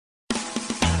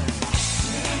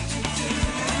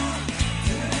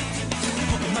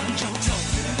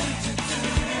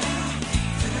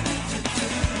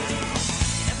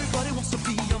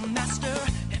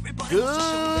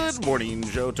Good morning,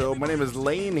 Johto. My name is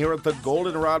Lane here at the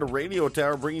Goldenrod Radio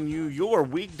Tower, bringing you your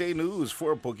weekday news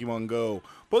for Pokemon Go,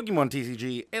 Pokemon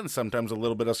TCG, and sometimes a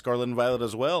little bit of Scarlet and Violet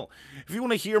as well. If you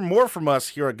want to hear more from us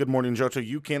here at Good Morning Johto,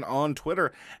 you can on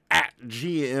Twitter at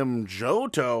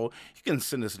GMJoto. You can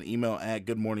send us an email at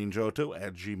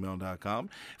goodmorningjoto@gmail.com.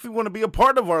 If you want to be a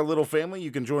part of our little family,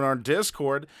 you can join our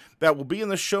Discord. That will be in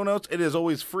the show notes. It is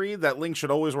always free. That link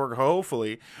should always work,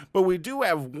 hopefully. But we do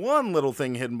have one little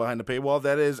thing hidden behind the paywall.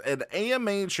 That is an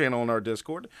AMA channel in our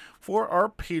Discord for our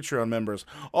Patreon members.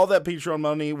 All that Patreon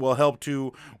money will help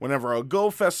to whenever a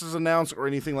Go Fest is announced or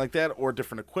anything like that, or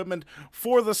different equipment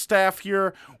for the staff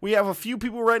here. We have a few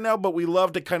people right now, but we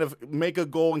love to kind of make a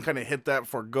goal and kind of hit that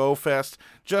for Go Fest,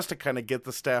 just to kind of get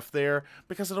the staff there,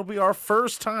 because it'll be our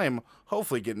first time,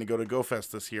 hopefully, getting to go to Go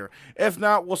Fest this year. If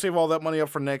not, we'll save all that money up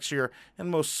for next year, and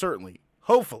most certainly,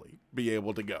 hopefully, be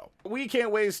able to go. We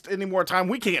can't waste any more time.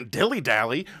 We can't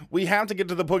dilly-dally. We have to get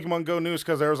to the Pokemon Go news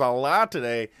because there's a lot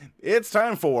today. It's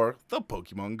time for the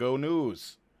Pokemon Go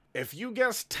news. If you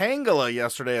guessed Tangela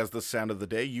yesterday as the sound of the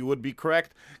day, you would be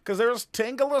correct, because there's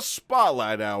Tangela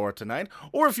Spotlight Hour tonight,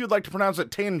 or if you'd like to pronounce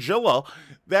it Tangela,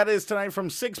 that is tonight from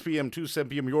 6 p.m. to 7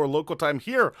 p.m. your local time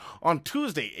here on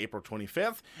Tuesday, April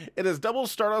 25th. It is double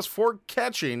Stardust for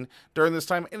catching during this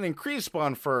time, an increased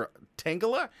spawn for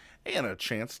Tangela, and a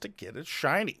chance to get it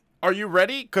shiny. Are you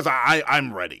ready? Because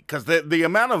I'm ready. Because the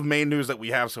amount of main news that we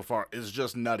have so far is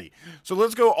just nutty. So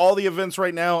let's go all the events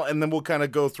right now, and then we'll kind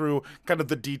of go through kind of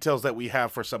the details that we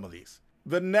have for some of these.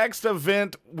 The next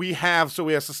event we have, so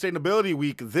we have Sustainability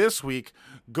Week this week,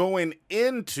 going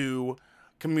into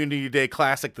Community Day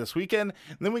Classic this weekend.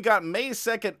 And then we got May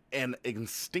 2nd, an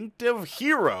Instinctive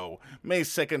Hero, May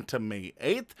 2nd to May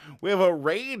 8th. We have a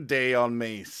Raid Day on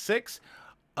May 6th.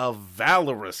 A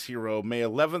Valorous Hero, May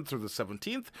 11th through the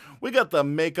 17th. We got the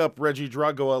Makeup Reggie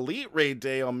Drago Elite Raid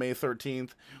Day on May 13th.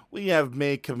 We have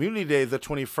May Community Day the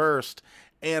 21st.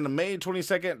 And May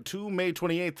 22nd to May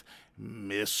 28th,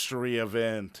 Mystery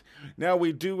Event. Now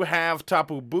we do have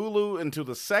Tapu Bulu into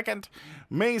the 2nd.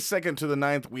 May 2nd to the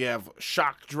 9th, we have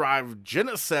Shock Drive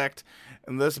Genesect.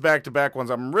 And this back-to-back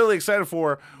ones I'm really excited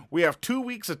for. We have 2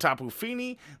 weeks of Tapu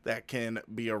Fini that can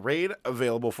be a raid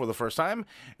available for the first time.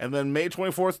 And then May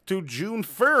 24th to June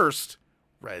 1st,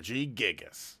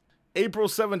 Regigigas. April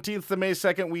 17th to May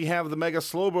 2nd, we have the Mega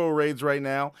Slowbro raids right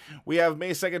now. We have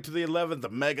May 2nd to the 11th, the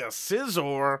Mega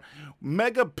Scizor.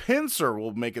 Mega Pinsir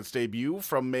will make its debut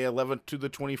from May 11th to the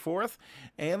 24th.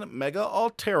 And Mega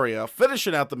Altaria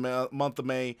finishing out the month of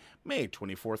May, May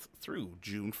 24th through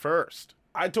June 1st.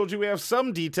 I told you we have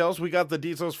some details. We got the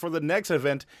details for the next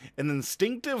event. An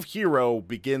Instinctive Hero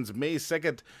begins May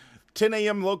 2nd, 10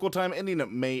 a.m. local time, ending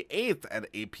May 8th at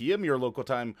 8 p.m. your local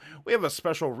time. We have a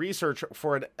special research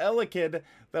for an Elekid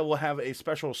that will have a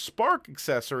special Spark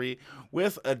accessory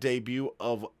with a debut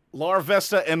of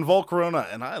Larvesta and Volcarona.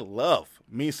 And I love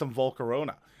me some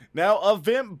Volcarona. Now,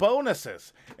 event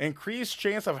bonuses. Increased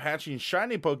chance of hatching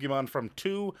shiny Pokemon from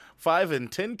 2, 5,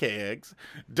 and 10k eggs.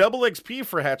 Double XP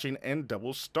for hatching and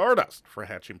double Stardust for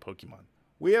hatching Pokemon.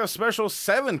 We have special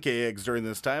 7k eggs during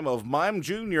this time of Mime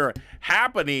Jr.,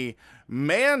 Happiny,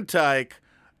 Mantike,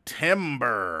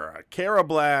 Timber,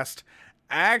 Carablast,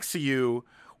 Axew.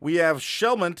 We have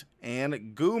Shelmet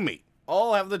and Goomy.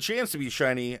 All have the chance to be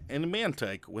shiny, and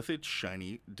Mantike with its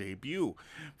shiny debut.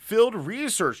 Field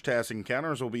research task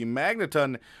encounters will be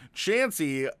Magneton,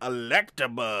 Chansey,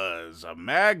 Electabuzz,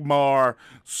 Magmar,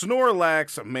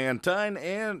 Snorlax, Mantine,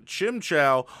 and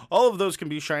Chimchar. All of those can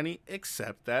be shiny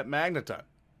except that Magneton.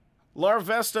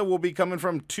 Larvesta will be coming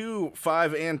from 2,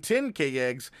 5, and 10k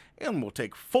eggs, and will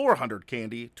take 400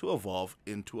 candy to evolve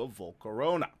into a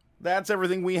Volcarona. That's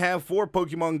everything we have for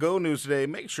Pokemon Go news today.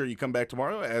 Make sure you come back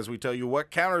tomorrow as we tell you what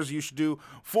counters you should do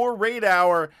for Raid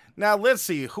Hour. Now let's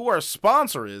see who our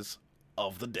sponsor is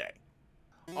of the day.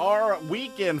 Our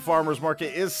weekend farmers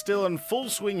market is still in full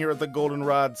swing here at the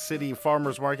Goldenrod City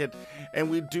Farmers Market, and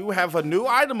we do have a new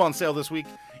item on sale this week.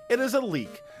 It is a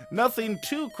leek. Nothing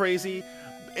too crazy.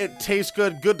 It tastes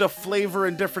good to flavor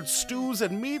in different stews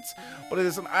and meats, but it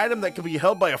is an item that can be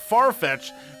held by a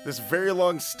Farfetch. This very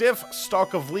long, stiff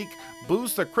stalk of leek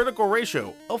boosts the critical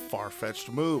ratio of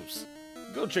far-fetched moves.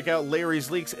 Go check out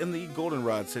Larry's Leeks in the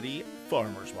Goldenrod City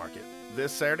Farmers Market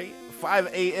this Saturday,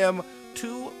 5 a.m.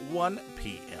 to 1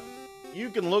 p.m. You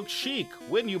can look chic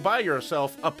when you buy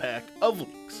yourself a pack of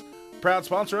leeks. Proud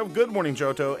sponsor of Good Morning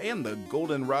Johto and the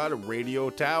Goldenrod Radio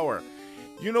Tower.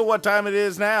 You know what time it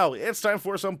is now. It's time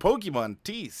for some Pokemon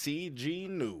TCG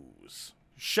news.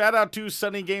 Shout out to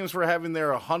Sunny Games for having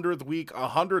their 100th week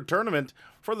 100 tournament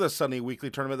for the Sunny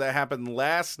Weekly Tournament that happened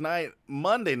last night,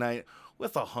 Monday night.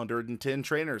 with 110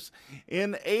 trainers.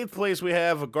 In 8th place, we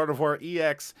have Gardevoir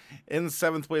EX. In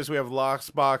 7th place, we have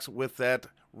Lost Box with that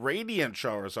Radiant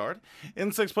Charizard.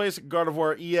 In 6th place,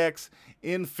 Gardevoir EX.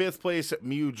 In 5th place,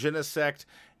 Mew Genesect.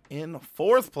 In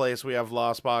 4th place, we have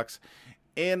Lost Box.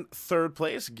 In 3rd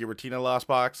place, Giratina Lost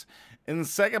Box. In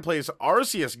 2nd place,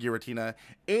 Arceus Giratina.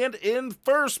 And in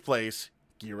 1st place,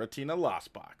 Giratina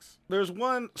Lost Box. There's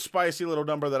one spicy little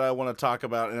number that I want to talk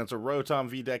about, and it's a Rotom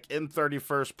V deck in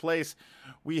 31st place.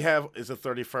 We have, is it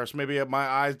 31st? Maybe my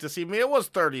eyes deceive me. It was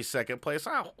 32nd place.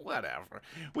 Oh, whatever.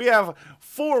 We have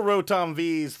 4 Rotom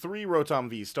Vs, 3 Rotom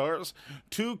V stars,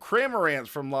 2 Cramorants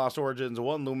from Lost Origins,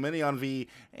 1 Lumineon V,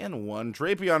 and 1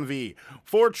 Drapion V.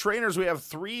 For trainers, we have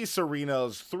 3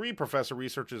 Serenas, 3 Professor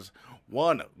Researches,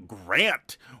 1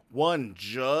 Grant, 1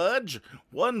 Judge,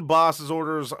 1 Boss's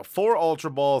Orders, 4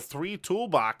 Ultra Ball, 3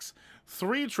 Toolbox,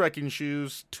 3 Trekking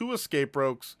Shoes, 2 Escape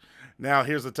Ropes. Now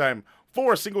here's the time.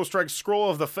 4 Single Strike Scroll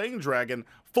of the Fang Dragon,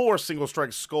 4 Single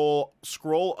Strike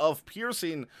Scroll of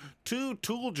Piercing, 2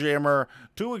 Tool Jammer,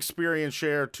 2 Experience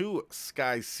Share, 2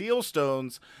 Sky Seal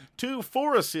Stones, 2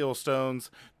 Forest Seal Stones,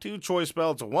 2 Choice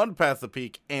Belts, 1 Path of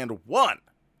Peak, and 1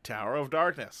 Tower of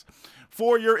Darkness.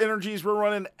 For your energies, we're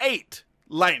running 8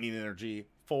 Lightning Energy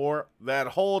for that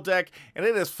whole deck, and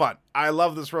it is fun. I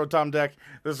love this Rotom deck.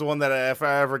 This is one that if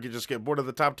I ever could just get bored of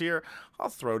the top tier, I'll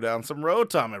throw down some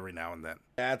Rotom every now and then.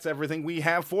 That's everything we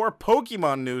have for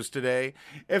Pokemon news today.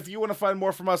 If you want to find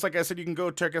more from us, like I said, you can go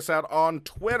check us out on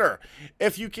Twitter.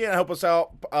 If you can't help us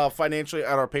out financially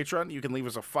at our Patreon, you can leave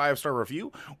us a 5-star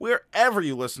review wherever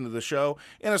you listen to the show.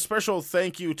 And a special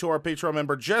thank you to our Patreon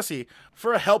member, Jesse,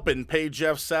 for helping pay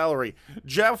Jeff's salary.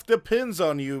 Jeff depends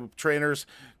on you, trainers,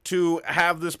 to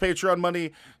have this Patreon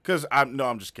money, because I'm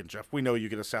just kidding, Jeff. We know you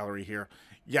get a salary here.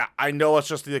 Yeah, I know it's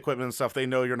just the equipment and stuff. They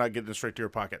know you're not getting it straight to your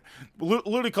pocket.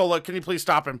 Ludicolo, can you please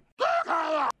stop him?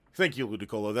 Thank you,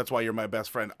 Ludicolo. That's why you're my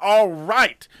best friend. All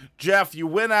right, Jeff, you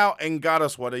went out and got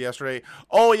us what yesterday?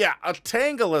 Oh, yeah, a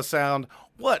Tangela sound.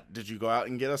 What did you go out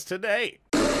and get us today?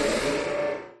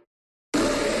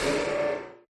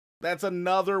 That's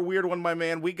another weird one, my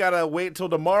man. We gotta wait till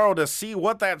tomorrow to see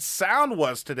what that sound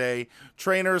was today.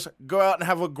 Trainers, go out and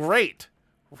have a great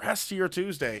rest of your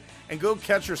Tuesday and go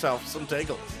catch yourself some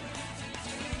Tanglers.